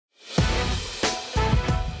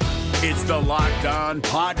It's the Locked On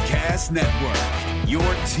Podcast Network, your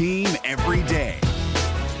team every day.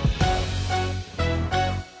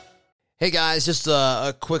 Hey guys, just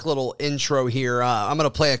a quick little intro here. I'm going to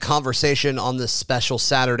play a conversation on this special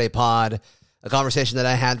Saturday pod, a conversation that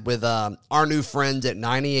I had with our new friends at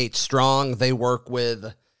 98Strong. They work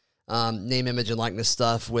with name, image, and likeness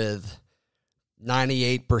stuff with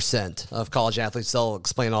 98% of college athletes. They'll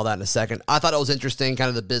explain all that in a second. I thought it was interesting, kind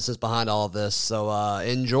of the business behind all of this, so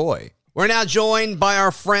enjoy. We're now joined by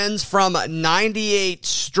our friends from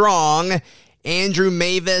 98Strong, Andrew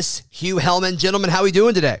Mavis, Hugh Hellman. Gentlemen, how are we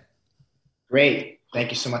doing today? Great. Thank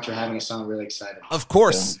you so much for having us on. I'm really excited. Of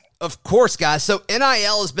course, guys. So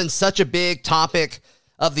NIL has been such a big topic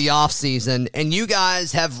of the offseason, and you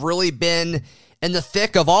guys have really been in the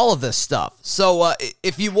thick of all of this stuff. So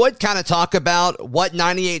if you would kind of talk about what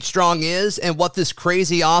 98Strong is and what this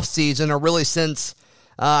crazy offseason, or really since,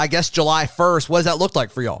 I guess, July 1st, what does that look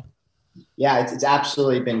like for y'all? Yeah, it's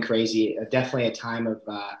absolutely been crazy. Definitely a time of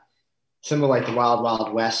similar like the Wild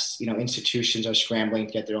Wild West. Institutions are scrambling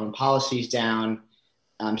to get their own policies down.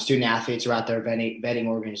 Student athletes are out there vetting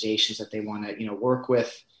organizations that they want to, work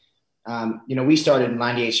with. We started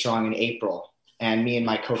 98Strong in April, and me and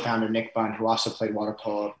my co-founder Nick Bunn, who also played water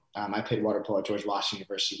polo. I played water polo at George Washington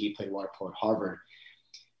University. He played water polo at Harvard.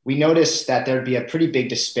 We noticed that there'd be a pretty big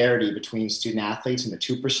disparity between student athletes and the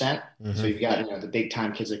 2%. Mm-hmm. So you've got, the big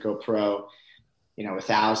time kids that go pro, with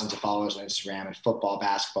thousands of followers on Instagram and football,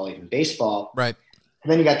 basketball, even baseball. Right.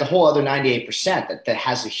 And then you got the whole other 98% that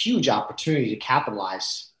has a huge opportunity to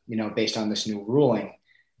capitalize, based on this new ruling,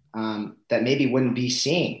 that maybe wouldn't be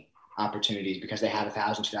seeing opportunities because they have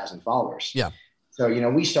 1,000, 2,000 followers. Yeah. So,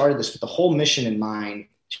 we started this with the whole mission in mind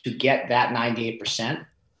to get that 98%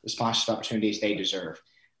 the sponsorship opportunities they deserve,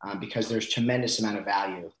 because there's tremendous amount of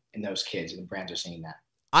value in those kids, and the brands are seeing that.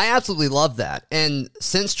 I absolutely love that. And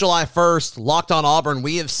since July 1st, Locked On Auburn,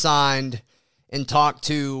 we have signed and talked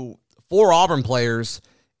to 4 Auburn players,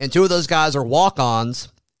 and 2 of those guys are walk-ons,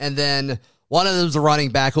 and then one of them is a running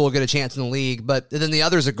back who will get a chance in the league, but then the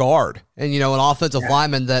other is a guard, and, an offensive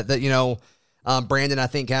lineman that Brandon, I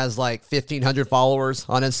think, has like 1,500 followers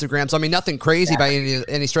on Instagram. So, nothing crazy by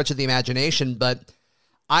any stretch of the imagination, but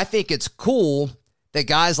I think it's cool that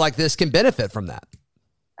guys like this can benefit from that.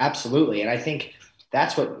 Absolutely. And I think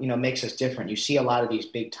that's what, makes us different. You see a lot of these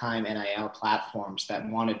big time NIL platforms that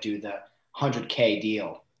want to do the 100K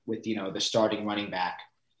deal with, the starting running back.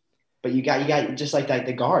 But you got just like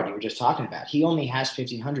the guard you were just talking about. He only has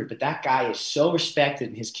 1,500, but that guy is so respected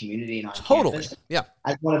in his community and on campus. Yeah.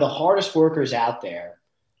 As one of the hardest workers out there,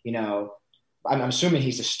 I'm assuming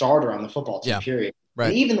he's a starter on the football team, period. Right.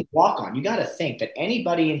 And even the walk-on, you got to think that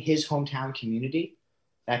anybody in his hometown community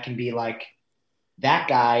that can be like, that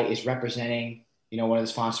guy is representing, one of the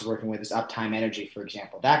sponsors working with is Uptime Energy, for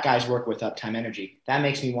example. That guy's working with Uptime Energy. That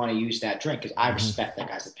makes me want to use that drink because I respect that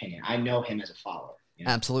guy's opinion. I know him as a follower.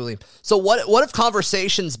 Absolutely. So what have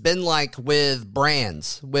conversations been like with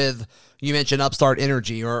brands, with, you mentioned Upstart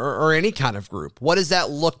Energy or any kind of group? What does that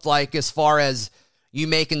look like as far as you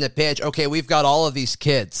making the pitch? Okay, we've got all of these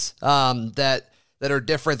kids that are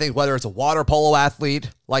different things, whether it's a water polo athlete,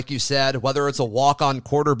 like you said, whether it's a walk-on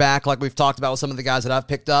quarterback, like we've talked about with some of the guys that I've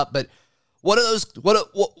picked up. But what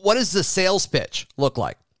does the sales pitch look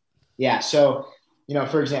like? Yeah. So,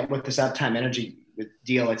 for example, with this Uptime Energy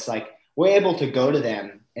deal, it's like we're able to go to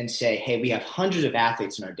them and say, hey, we have hundreds of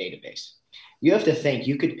athletes in our database. You have to think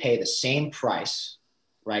you could pay the same price,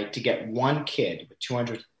 right, to get one kid with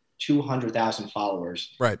 200,000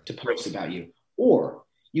 followers to post about you. Or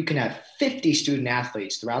you can have 50 student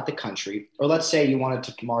athletes throughout the country, or let's say you wanted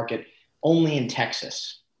to market only in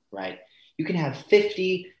Texas, right? You can have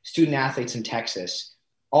 50 student athletes in Texas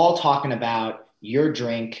all talking about your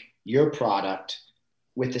drink, your product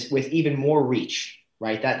with even more reach,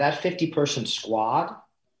 right? That 50-person squad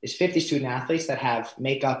is 50 student athletes that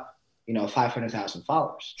make up, 500,000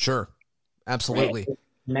 followers. Sure. Absolutely. Right?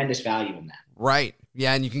 Tremendous value in that. Right.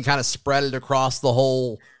 Yeah. And you can kind of spread it across the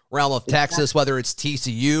whole realm of Texas, whether it's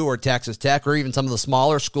TCU or Texas Tech or even some of the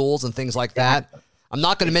smaller schools and things like that. I'm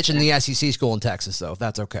not going to mention the SEC school in Texas, though, if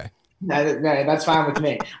that's okay. No, that's fine with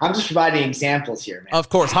me. I'm just providing examples here, man. Of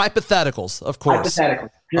course. Hypotheticals, of course. Hypotheticals.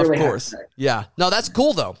 Purely of course. Hypothetical. Yeah. No, that's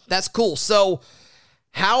cool, though. That's cool. So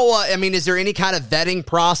how, is there any kind of vetting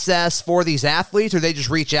process for these athletes, or they just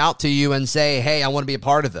reach out to you and say, hey, I want to be a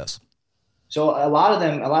part of this? So a lot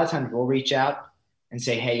of times we'll reach out and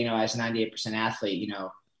say, hey, as a 98% athlete,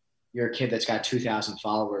 you're a kid that's got 2,000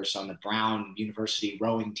 followers on the Brown University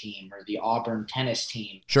rowing team or the Auburn tennis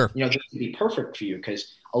team. Sure. This would be perfect for you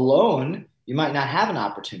because alone, you might not have an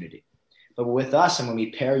opportunity. But with us, and when we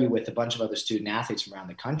pair you with a bunch of other student athletes from around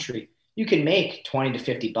the country, you can make 20 to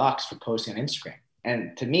 $50 for posting on Instagram.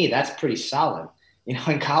 And to me, that's pretty solid.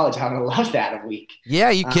 In college, I would love that a week. Yeah,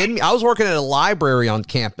 you kidding me? I was working at a library on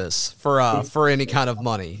campus for any kind of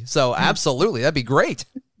money. So absolutely, that'd be great.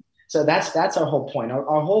 So that's our whole point.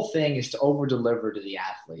 Our whole thing is to over deliver to the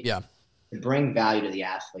athlete. Yeah. To bring value to the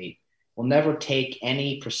athlete. We'll never take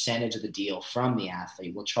any percentage of the deal from the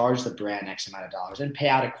athlete. We'll charge the brand X amount of dollars and pay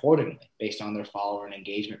out accordingly based on their follower and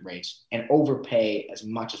engagement rates, and overpay as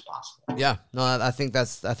much as possible. Yeah, no, I think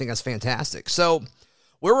that's fantastic. So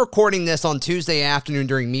we're recording this on Tuesday afternoon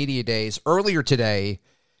during media days. Earlier today,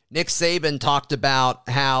 Nick Saban talked about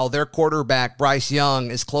how their quarterback Bryce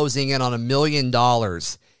Young is closing in on $1 million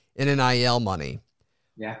in NIL money.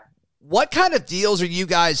 Yeah. What kind of deals are you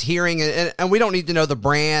guys hearing? And we don't need to know the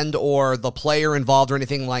brand or the player involved or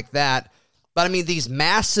anything like that. But I mean, these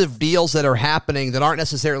massive deals that are happening that aren't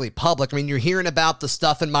necessarily public. I mean, you're hearing about the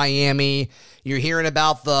stuff in Miami. You're hearing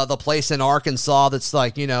about the place in Arkansas that's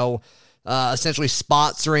like, essentially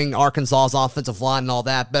sponsoring Arkansas's offensive line and all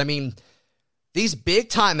that. But I mean, these big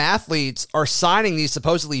time athletes are signing these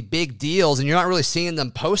supposedly big deals, and you're not really seeing them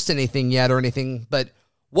post anything yet or anything. But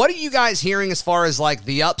what are you guys hearing as far as like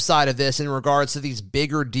the upside of this in regards to these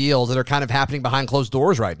bigger deals that are kind of happening behind closed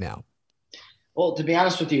doors right now? Well, to be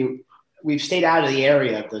honest with you, we've stayed out of the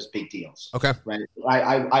area of those big deals. Okay. Right.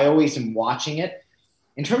 I always am watching it.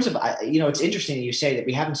 In terms of, it's interesting that you say that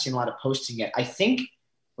we haven't seen a lot of posting yet. I think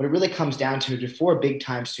what it really comes down to is before a big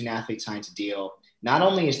time student athlete signs a deal, not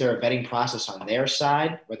only is there a vetting process on their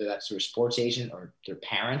side, whether that's through a sports agent or their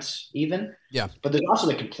parents even, but there's also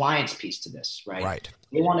the compliance piece to this, right? Right.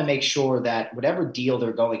 They want to make sure that whatever deal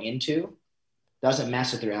they're going into doesn't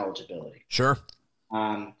mess with their eligibility. Sure.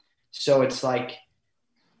 So it's like,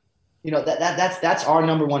 that's our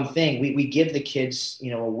number one thing. We give the kids,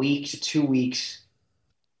 a week to 2 weeks,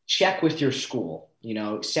 check with your school,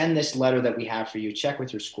 send this letter that we have for you, check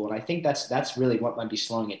with your school. And I think that's really what might be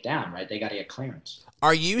slowing it down, right? They got to get clearance.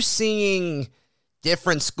 Are you seeing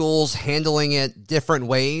different schools handling it different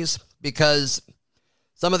ways? Because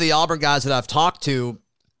some of the Auburn guys that I've talked to,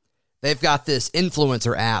 they've got this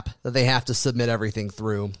influencer app that they have to submit everything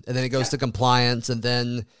through. And then it goes to compliance, and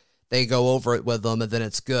then they go over it with them, and then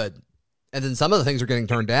it's good. And then some of the things are getting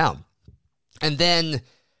turned down. And then,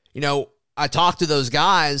 I talked to those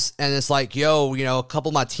guys, and it's like, a couple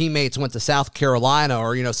of my teammates went to South Carolina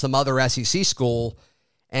or, some other SEC school.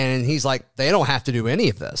 And he's like, they don't have to do any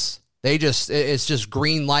of this. It's just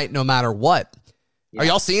green light no matter what. Yeah. Are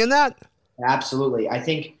y'all seeing that? Absolutely. I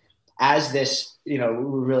think as this, we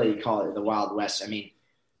really call it the Wild West. I mean,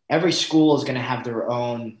 every school is going to have their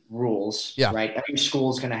own rules, right? Every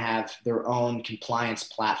school is going to have their own compliance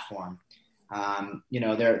platform.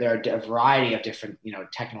 There are a variety of different,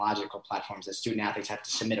 technological platforms that student athletes have to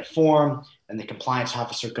submit a form, and the compliance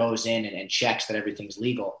officer goes in and checks that everything's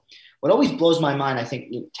legal. What always blows my mind, I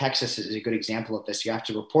think Texas is a good example of this. You have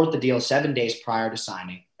to report the deal 7 days prior to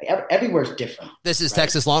signing. Everywhere is different. This is right?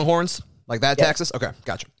 Texas Longhorns, like that. Yeah. Texas. Okay,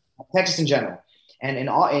 gotcha. Texas in general, and in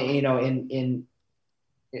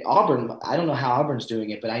Auburn, I don't know how Auburn's doing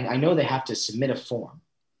it, but I know they have to submit a form,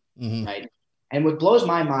 right? And what blows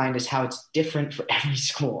my mind is how it's different for every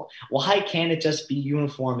school. Why can't it just be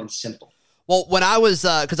uniform and simple? Well, when I was,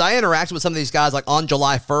 because I interacted with some of these guys like on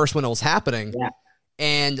July 1st when it was happening,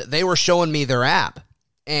 and they were showing me their app,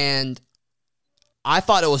 and I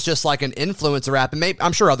thought it was just like an influencer app, and maybe,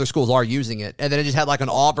 I'm sure other schools are using it, and then it just had like an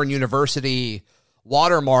Auburn University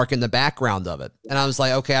watermark in the background of it. And I was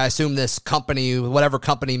like, okay, I assume this company, whatever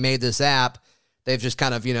company made this app, they've just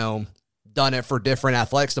kind of, done it for different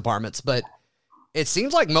athletics departments. But it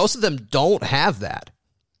seems like most of them don't have that.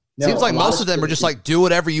 It seems like most of them are just like, do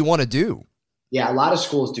whatever you want to do. Yeah, a lot of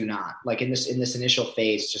schools do not. Like in this initial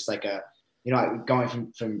phase, just like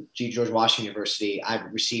going from George Washington University, I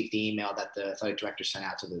received the email that the athletic director sent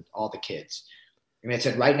out to all the kids. I mean, it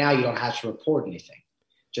said, right now you don't have to report anything.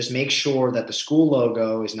 Just make sure that the school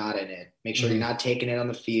logo is not in it. Make sure you're not taking it on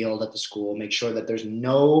the field at the school. Make sure that there's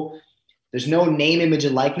no name, image,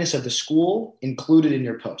 and likeness of the school included in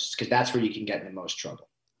your posts, because that's where you can get in the most trouble,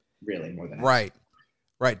 really, more than right.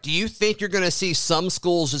 Right. Do you think you're going to see some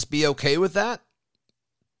schools just be okay with that?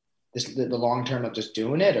 The long term of just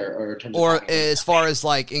doing it, or in terms or of as far as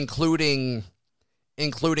like including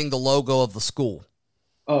the logo of the school?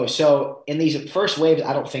 Oh, so in these first waves,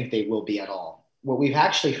 I don't think they will be at all. What we've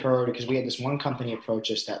actually heard, because we had this one company approach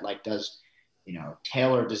us that like does,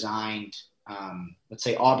 tailor designed, let's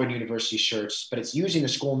say Auburn University shirts, but it's using the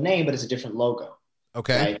school name, but it's a different logo.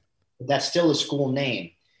 Okay. Right? But that's still a school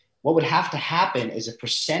name. what would have to happen is a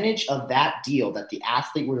percentage of that deal that the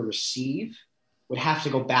athlete would receive would have to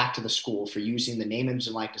go back to the school for using the name, image,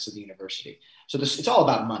 and likeness of the university. So it's all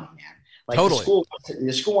about money, man. Like Totally.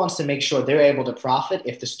 the school wants to make sure they're able to profit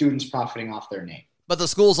if the student's profiting off their name. But the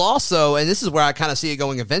schools also, and this is where I kind of see it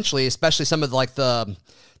going eventually, especially some of like the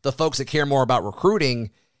folks that care more about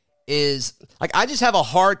recruiting, is like I just have a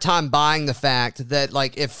hard time buying the fact that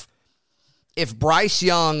like if Bryce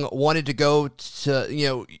Young wanted to go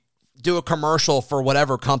to do a commercial for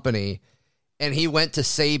whatever company, and he went to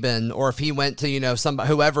Saban, or if he went to somebody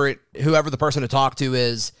whoever the person to talk to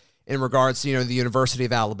is in regards to the University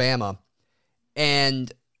of Alabama,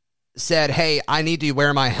 and said, hey, I need to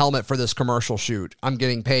wear my helmet for this commercial shoot. I'm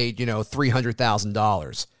getting paid,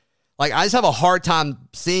 $300,000. Like, I just have a hard time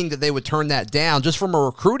seeing that they would turn that down just from a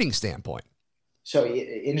recruiting standpoint. So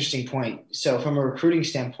interesting point. So from a recruiting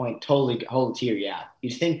standpoint, totally hold it here. Yeah.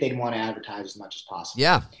 You'd think they'd want to advertise as much as possible.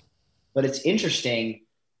 Yeah. But it's interesting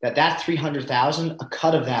that 300,000, a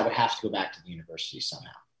cut of that would have to go back to the university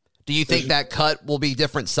somehow. Do you think that cut will be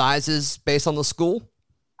different sizes based on the school?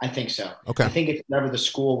 I think so. Okay. I think it's whatever the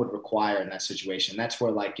school would require in that situation. That's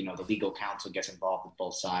where the legal counsel gets involved with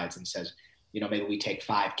both sides and says, maybe we take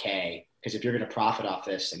 $5,000 because if you're going to profit off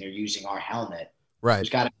this and you're using our helmet, right, there's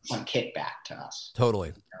got to be some kickback to us.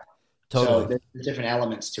 Totally. So there's different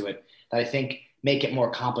elements to it that I think make it more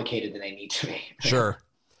complicated than they need to be. Sure.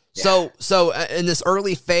 Yeah. So in this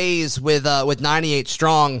early phase with 98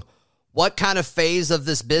 Strong, what kind of phase of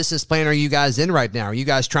this business plan are you guys in right now? Are you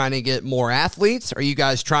guys trying to get more athletes? Are you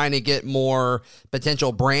guys trying to get more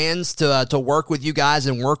potential brands to work with you guys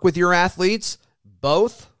and work with your athletes?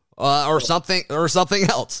 Both, or something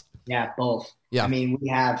else? Yeah, both. Yeah. I mean, we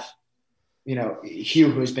have,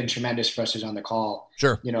 Hugh, who's been tremendous for us, who's on the call.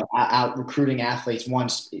 Sure. Out recruiting athletes.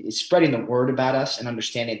 Once it's spreading the word about us and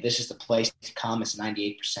understanding this is the place to come. It's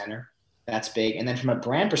 98%er. That's big. And then from a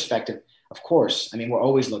brand perspective, of course, I mean, we're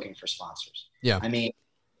always looking for sponsors. Yeah. I mean,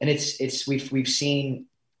 and we've seen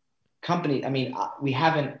company. I mean,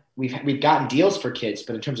 we've gotten deals for kids,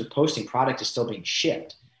 but in terms of posting, product is still being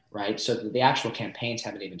shipped, right? So the actual campaigns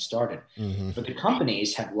haven't even started. Mm-hmm. But the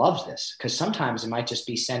companies have loved this because sometimes it might just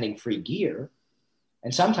be sending free gear,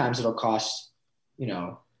 and sometimes it'll cost,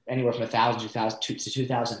 anywhere from $1,000 to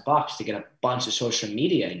 $2,000 to get a bunch of social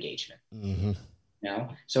media engagement. Mm-hmm.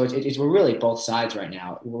 So we're really both sides right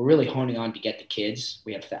now. We're really honing on to get the kids.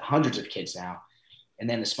 We have hundreds of kids now, and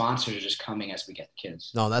then the sponsors are just coming as we get the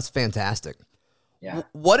kids. No, that's fantastic. Yeah.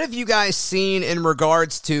 What have you guys seen in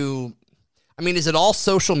regards to, I mean, is it all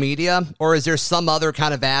social media, or is there some other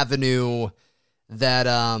kind of avenue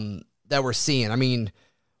that we're seeing? I mean,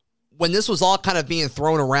 when this was all kind of being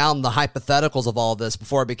thrown around, the hypotheticals of all this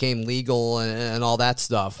before it became legal and all that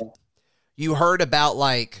stuff, you heard about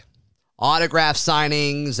like autograph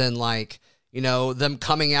signings and like, them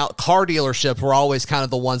coming out. Car dealerships were always kind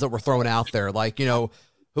of the ones that were thrown out there. Like,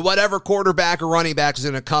 whatever quarterback or running back is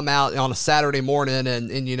going to come out on a Saturday morning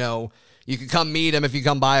and you can come meet him if you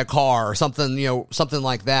come buy a car or something, something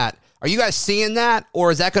like that. Are you guys seeing that,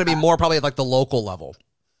 or is that going to be more probably at like the local level?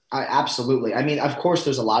 Absolutely. I mean, of course,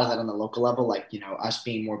 there's a lot of that on the local level. Like, us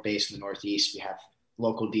being more based in the Northeast, we have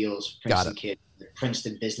local deals, Princeton kids,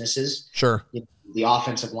 Princeton businesses. Sure. The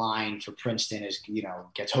offensive line for Princeton is,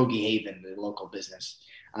 gets Hoagie Haven, the local business.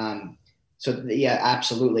 So yeah,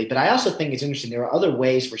 absolutely. But I also think it's interesting. There are other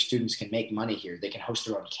ways where students can make money here. They can host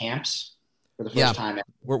their own camps for the first time.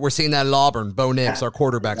 We're seeing that at Auburn. Bo Nix, our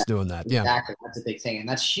quarterback's doing that. Yeah, exactly. That's a big thing. And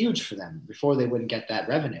that's huge for them. Before they wouldn't get that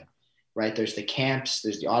revenue, right? There's the camps,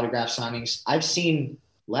 there's the autograph signings. I've seen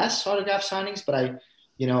less autograph signings, but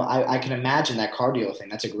I can imagine that car dealer thing.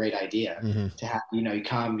 That's a great idea to have, you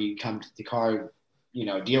come to the car,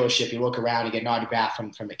 dealership, you look around, you get an autograph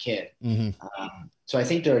from a kid. So I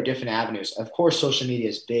think there are different avenues. Of course, social media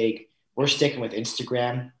is big. We're sticking with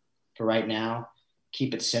Instagram for right now.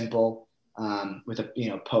 Keep it simple with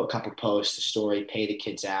a couple posts, a story, pay the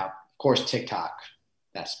kids out. Of course, TikTok,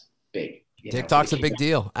 that's big. TikTok's a big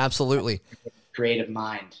deal. Absolutely. Creative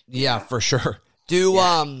mind. Yeah, for sure. Do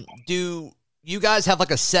you guys have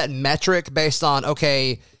like a set metric based on,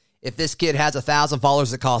 okay, if this kid has 1,000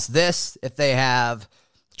 followers, it costs this. If they have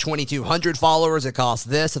 2,200 followers, it costs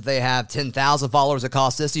this. If they have 10,000 followers, it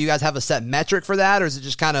costs this. Do you guys have a set metric for that, or is it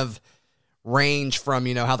just kind of range from,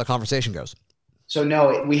 how the conversation goes? So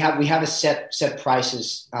no, we have a set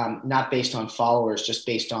prices, not based on followers, just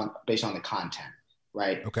based on the content,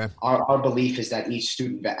 right? Okay. Our belief is that each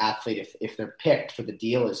student athlete, if they're picked for the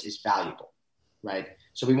deal, is valuable, right?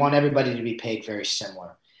 So we want everybody to be paid very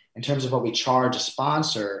similar. In terms of what we charge a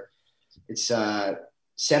sponsor, it's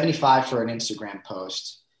 $75 for an Instagram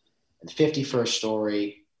post, and $50 for a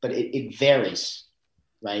story, but it varies,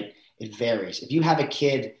 right? It varies. If you have a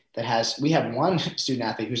kid we have one student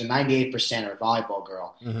athlete who's a 98% or a volleyball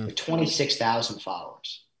girl with 26,000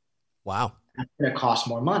 followers. Wow. That's going to cost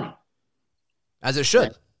more money. As it should.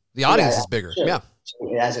 Right? The audience is bigger. Yeah.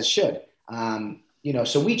 As it should.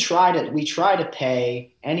 So we try to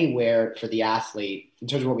pay anywhere for the athlete in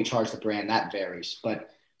terms of what we charge the brand. That varies, but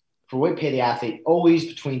for what we pay the athlete, always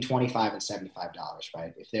between $25 and $75,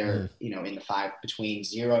 right? If they're in the between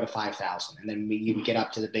 0 to 5,000, and then you get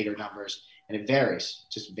up to the bigger numbers, and it varies.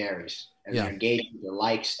 It just varies. And their engagement, their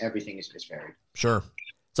likes, everything is varied. Sure.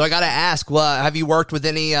 So I got to ask, have you worked with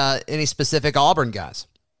any specific Auburn guys?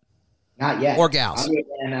 Not yet. Or gals?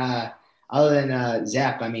 Other than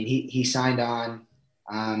Zepp, I mean, he signed on.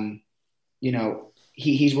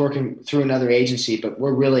 He's working through another agency, but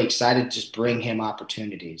we're really excited to just bring him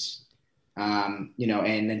opportunities. And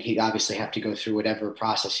then he'd obviously have to go through whatever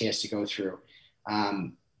process he has to go through.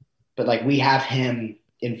 But like, we have him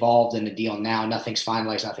involved in the deal now. Nothing's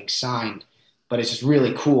finalized, nothing's signed, but it's just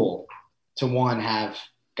really cool to have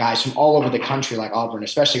guys from all over the country like Auburn,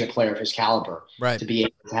 especially a player of his caliber, right, to be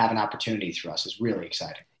able to have an opportunity through us is really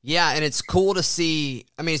exciting. Yeah, and it's cool to see.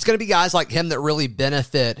 I mean, it's going to be guys like him that really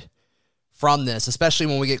benefit from this, especially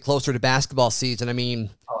when we get closer to basketball season. I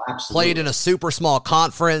mean, played in a super small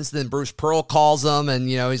conference, then Bruce Pearl calls him, and,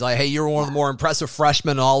 he's like, hey, you're one of the more impressive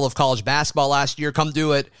freshmen in all of college basketball last year. Come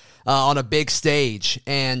do it on a big stage.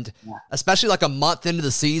 And especially like a month into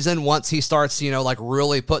the season, once he starts, like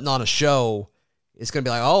really putting on a show, it's going to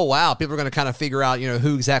be like, oh, wow, people are going to kind of figure out,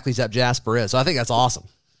 who exactly Zepp Jasper is. So I think that's awesome.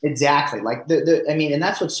 Exactly. Like, and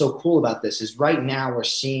that's what's so cool about this is right now we're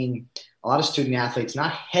seeing a lot of student athletes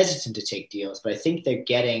not hesitant to take deals, but I think they're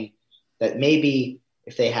getting that maybe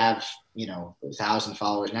if they have, 1,000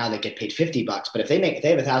 followers now, they get paid $50. But if they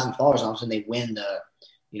have 1,000 followers, all of a sudden they win the,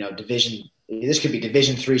 this could be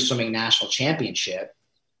Division III swimming national championship.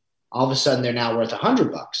 All of a sudden they're now worth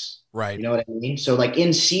 $100. Right. You know what I mean? So like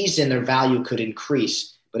in season, their value could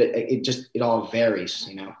increase, but it all varies,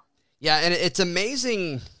 Yeah. And it's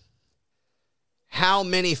amazing how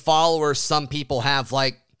many followers some people have.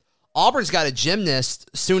 Like, Auburn's got a gymnast,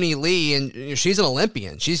 Suni Lee, and she's an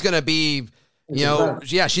Olympian. She's going to be,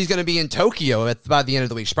 she's going to be in Tokyo by the end of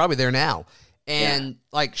the week. She's probably there now. And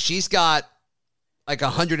like, she's got like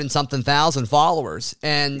 100 and something thousand followers.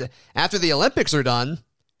 And after the Olympics are done,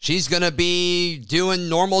 she's going to be doing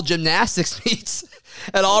normal gymnastics meets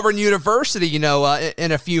at Auburn University, in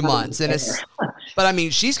a few months. And but I mean,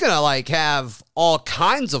 she's going to like have all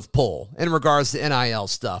kinds of pull in regards to NIL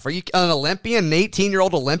stuff. Are you an Olympian, an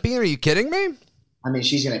 18-year-old Olympian? Are you kidding me? I mean,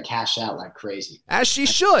 she's going to cash out like crazy. As she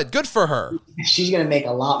should. Good for her. She's going to make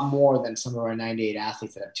a lot more than some of our 98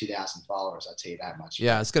 athletes that have 2,000 followers. I'll tell you that much.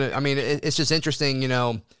 Yeah, it's just interesting,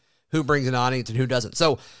 who brings an audience and who doesn't.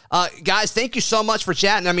 So, guys, thank you so much for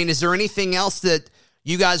chatting. I mean, is there anything else that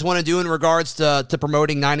you guys want to do in regards to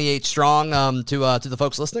promoting 98 Strong to the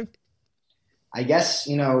folks listening? I guess,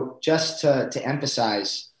 just to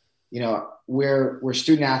emphasize, we're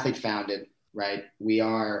student athlete founded, right?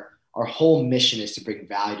 Our whole mission is to bring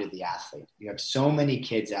value to the athlete. You have so many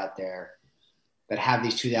kids out there that have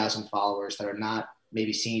these 2,000 followers that are not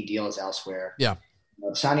maybe seeing deals elsewhere. Yeah.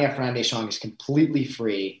 Signing up for 98Strong is completely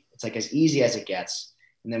free. It's like as easy as it gets.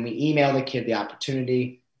 And then we email the kid the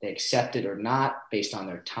opportunity. They accept it or not based on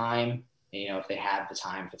their time. And, if they have the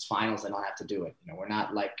time, if it's finals, they don't have to do it. We're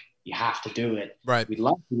not like, you have to do it. Right. We'd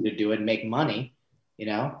love you to do it and make money,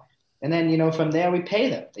 And then, from there we pay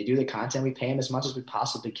them. They do the content. We pay them as much as we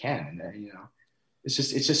possibly can. And then,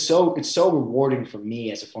 it's so rewarding for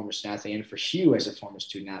me as a former student athlete and for Hugh as a former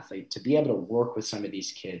student athlete to be able to work with some of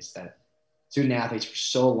these kids that student athletes for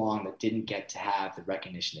so long that didn't get to have the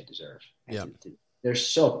recognition they deserve. Yeah. They're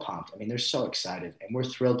so pumped. I mean, they're so excited, and we're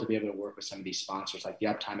thrilled to be able to work with some of these sponsors like the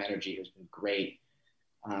Uptime Energy, who's been great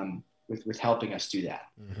with helping us do that.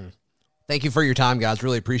 Mm-hmm. Thank you for your time, guys.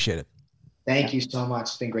 Really appreciate it. Thank you so much.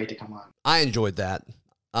 It's been great to come on. I enjoyed that.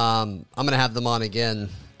 I'm going to have them on again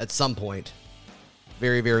at some point.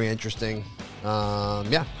 Very, very interesting.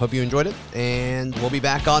 Hope you enjoyed it, and we'll be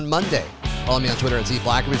back on Monday. Follow me on Twitter at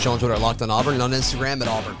ZBlackerby, show on Twitter at Locked on Auburn, and on Instagram at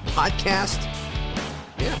Auburn Podcast.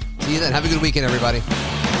 Yeah, see you then. Have a good weekend, everybody.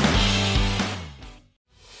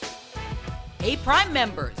 Hey, Prime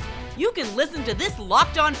members, you can listen to this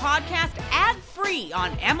Locked On podcast ad-free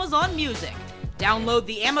on Amazon Music. Download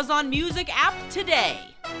the Amazon Music app today.